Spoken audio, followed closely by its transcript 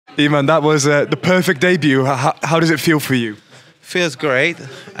Iman, that was the perfect debut. How does it feel for you? Feels great,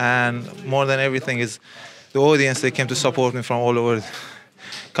 and more than everything is the audience. They came to support me from all over the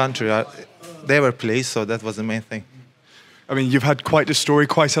country. They were pleased, so that was the main thing. I mean, you've had quite a story,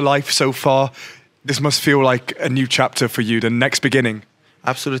 quite a life so far. This must feel like a new chapter for you, the next beginning.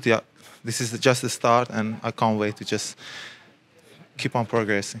 Absolutely. This is just the start, and I can't wait to just keep on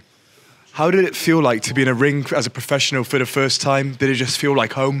progressing. How did it feel like to be in a ring as a professional for the first time? Did it just feel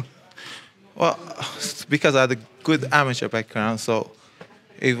like home? Well, because I had a good amateur background, so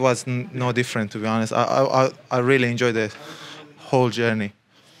it was no different, to be honest. I really enjoyed the whole journey.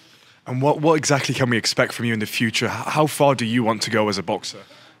 And what exactly can we expect from you in the future? How far do you want to go as a boxer?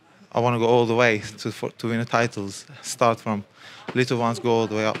 I want to go all the way to win the titles. Start from little ones, go all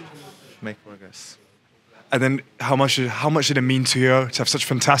the way up, make progress. And then how much did it mean to you to have such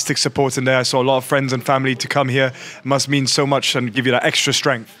fantastic support in there? I saw a lot of friends and family to come here. It must mean so much and give you that extra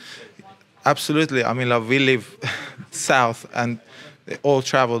strength. Absolutely. I mean, like, we live south, and they all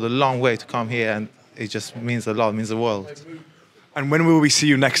traveled a long way to come here, and it just means a lot, it means the world. And when will we see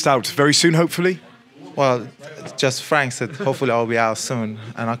you next out? Very soon, hopefully? Well, just Frank said hopefully I'll be out soon,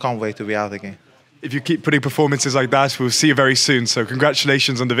 and I can't wait to be out again. If you keep putting performances like that, we'll see you very soon. So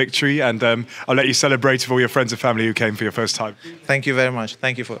congratulations on the victory, and I'll let you celebrate with all your friends and family who came for your first time. Thank you very much.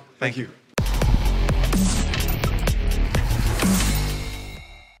 Thank you.